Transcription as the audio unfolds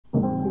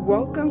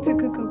Welcome to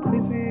Cuckoo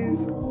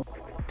Quizzes.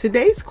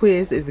 Today's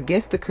quiz is to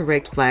guess the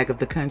correct flag of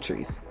the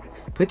countries.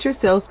 Put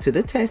yourself to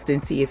the test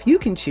and see if you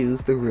can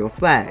choose the real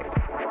flag.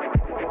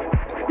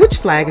 Which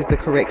flag is the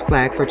correct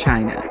flag for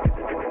China?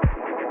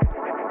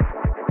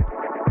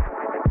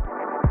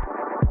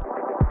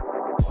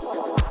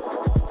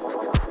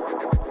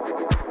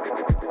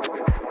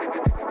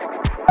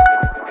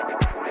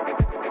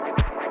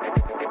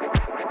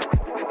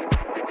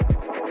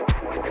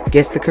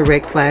 Guess the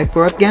correct flag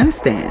for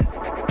Afghanistan.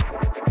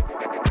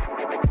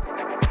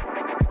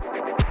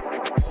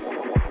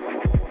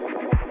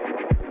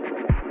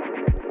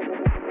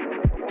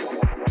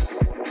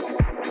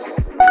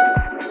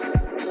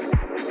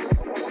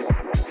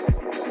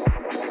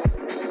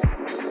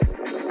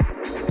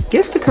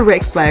 Guess the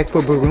correct flag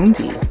for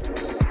Burundi.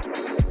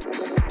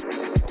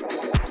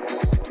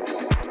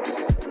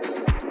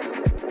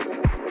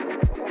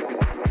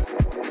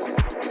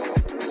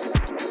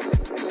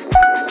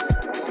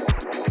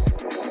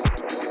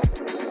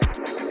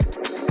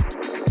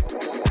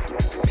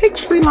 Pick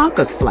Sri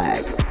Lanka's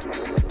flag.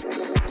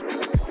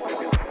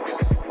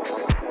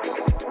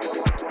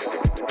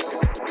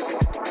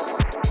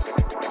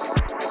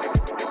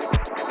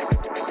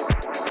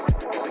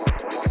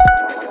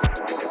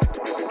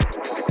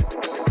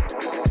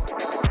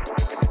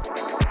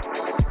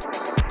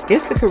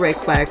 Guess the correct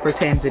flag for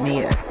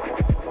Tanzania.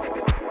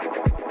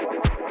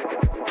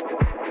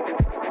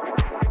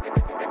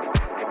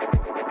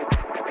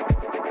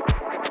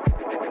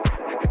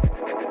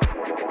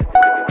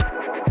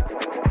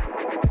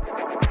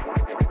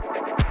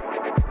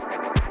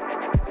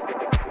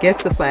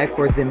 Guess the flag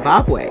for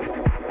Zimbabwe.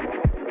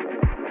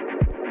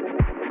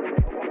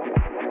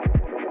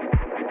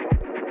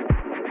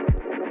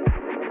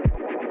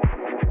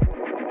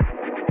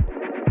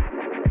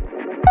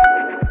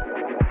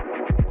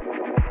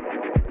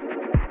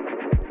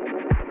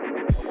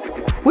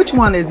 Which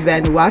one is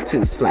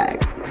Vanuatu's flag?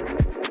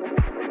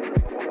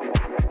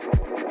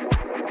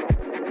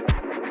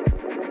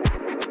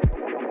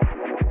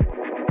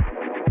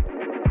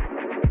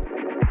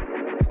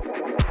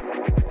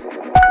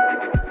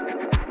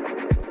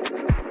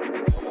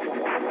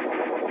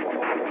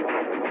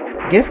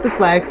 Guess the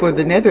flag for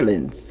the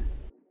Netherlands.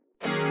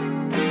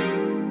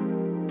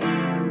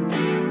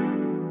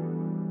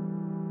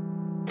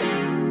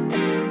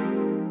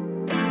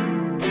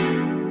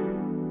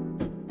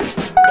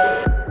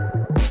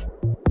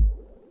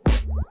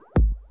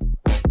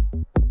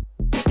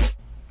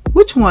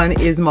 Which one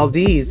is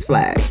Maldives'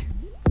 flag?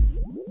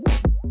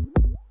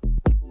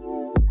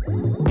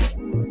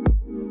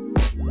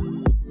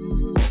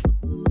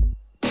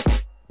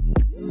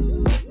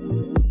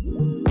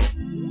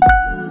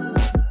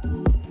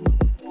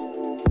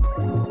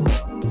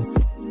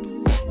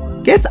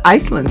 Guess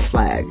Iceland's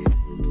flag.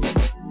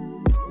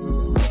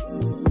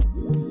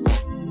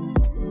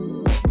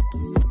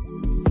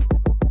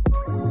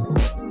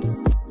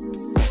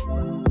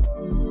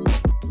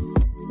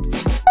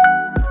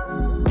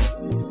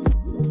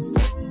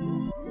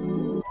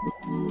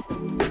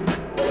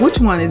 Which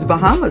one is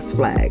Bahamas'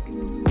 flag?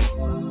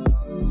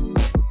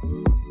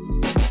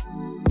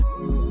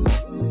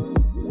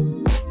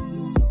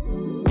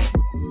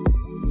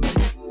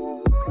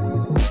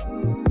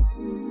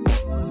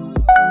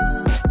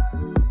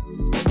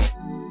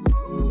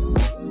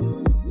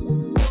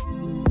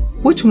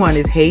 Which one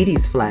is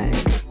Haiti's flag?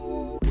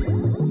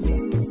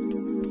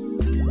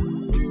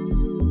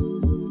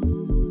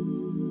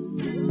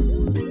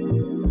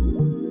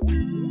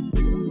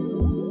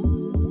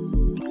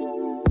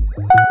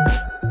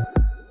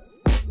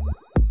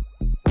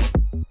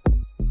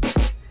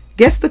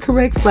 Guess the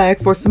correct flag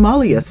for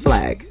Somalia's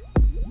flag.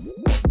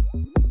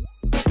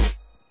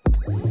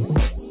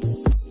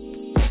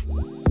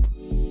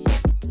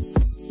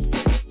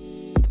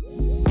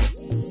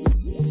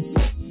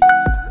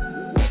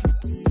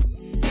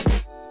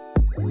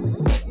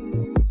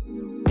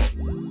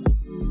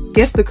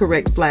 Guess the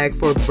correct flag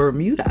for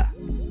Bermuda.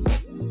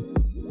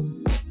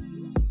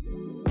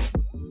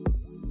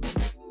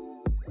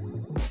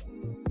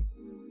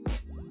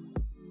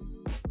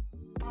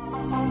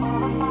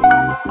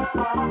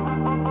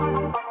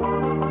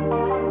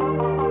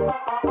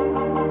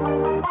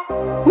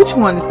 Which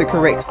one is the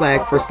correct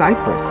flag for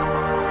Cyprus?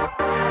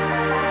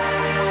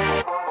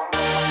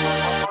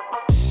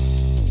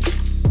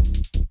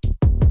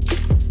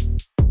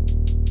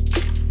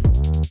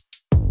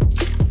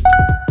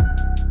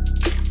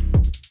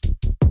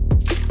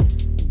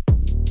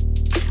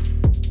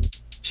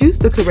 Choose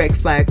the correct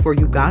flag for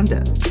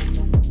Uganda.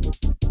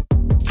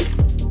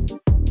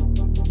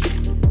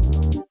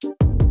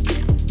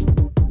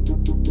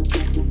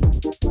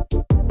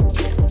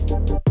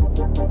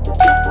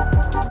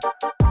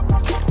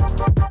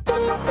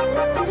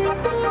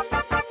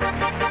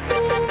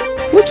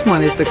 Which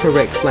one is the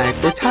correct flag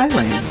for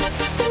Thailand?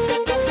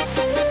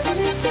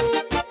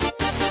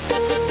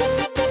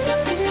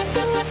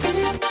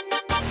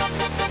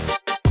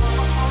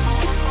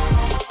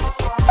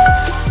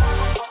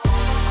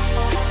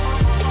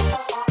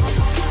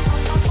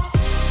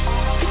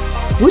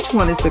 Which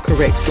one is the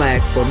correct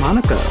flag for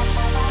Monaco?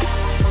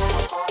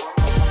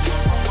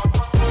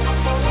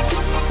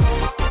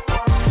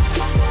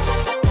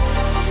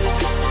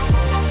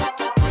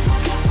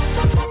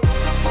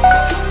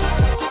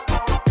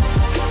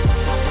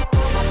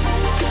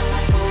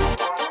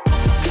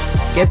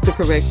 Guess the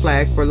correct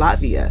flag for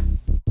Latvia.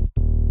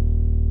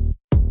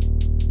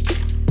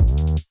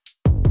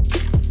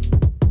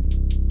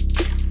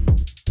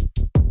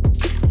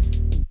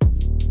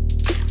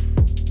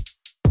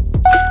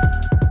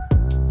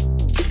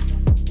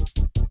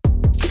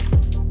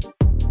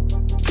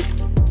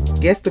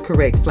 Guess the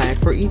correct flag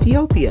for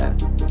Ethiopia.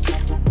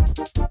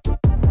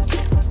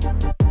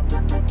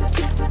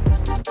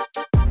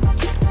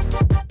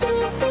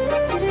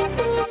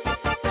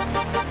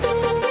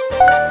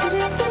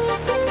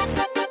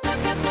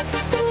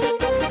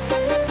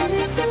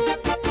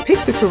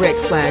 Pick the correct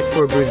flag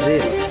for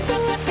Brazil.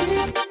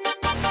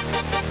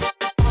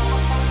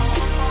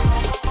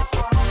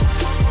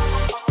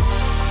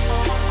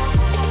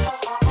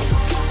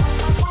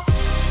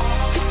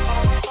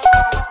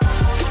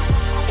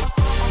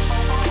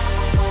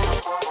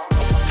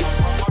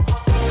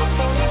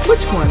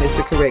 Which one is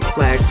the correct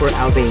flag for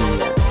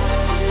Albania?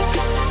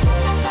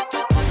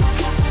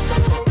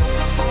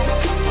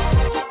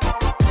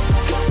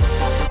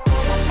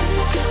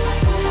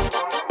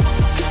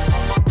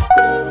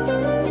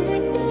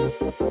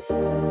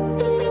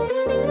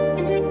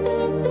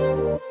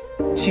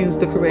 Choose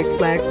the correct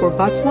flag for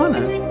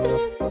Botswana.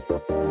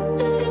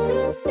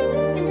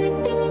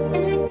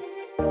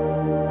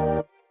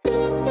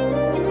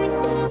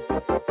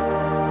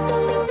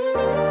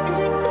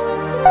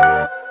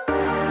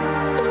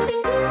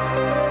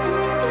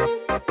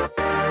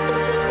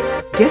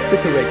 Guess the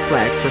correct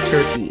flag for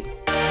Turkey.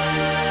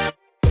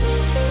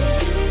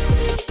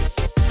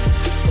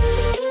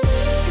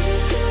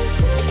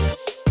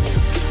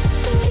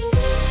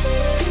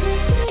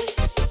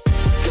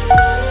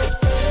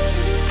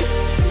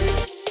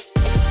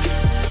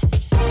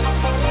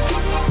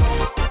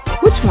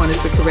 Which one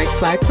is the correct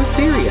flag for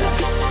Syria?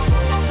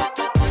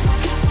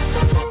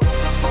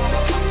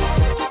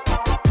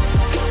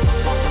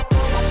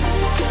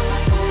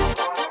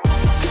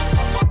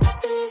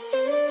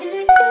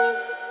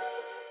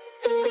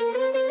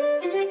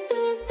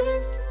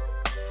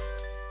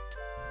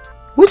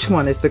 Which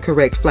one is the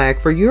correct flag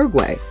for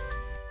Uruguay?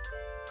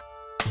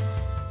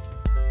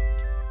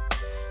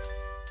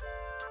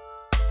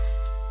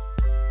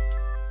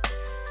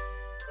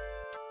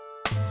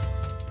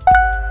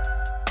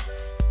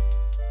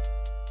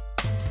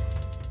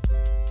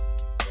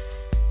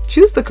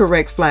 Choose the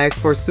correct flag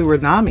for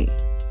Suriname.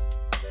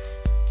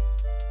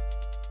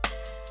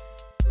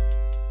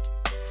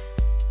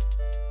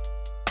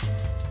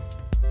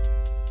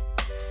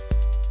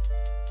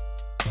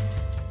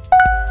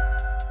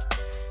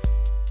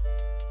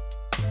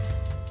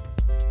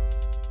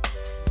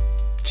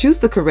 Choose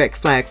the correct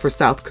flag for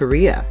South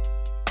Korea.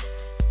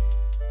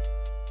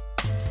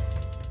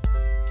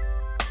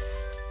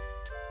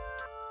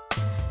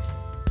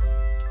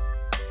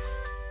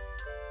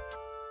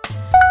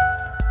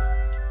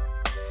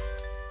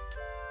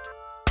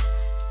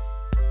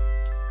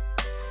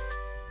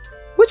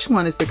 Which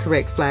one is the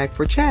correct flag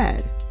for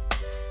Chad?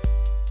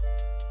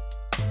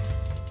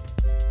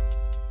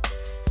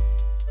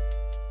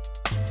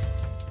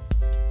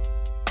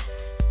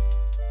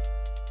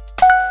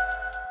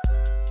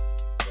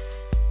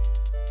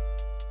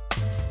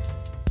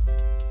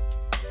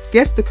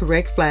 Guess the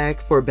correct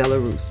flag for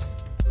Belarus.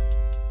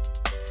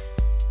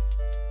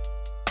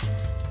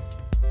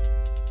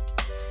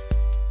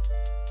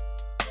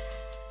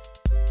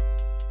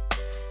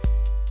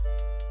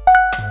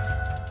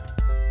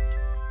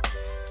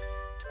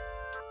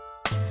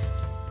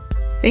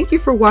 Thank you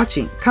for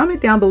watching.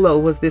 Comment down below,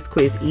 was this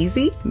quiz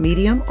easy,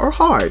 medium, or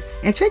hard?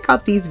 And check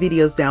out these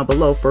videos down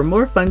below for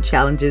more fun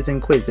challenges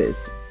and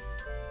quizzes.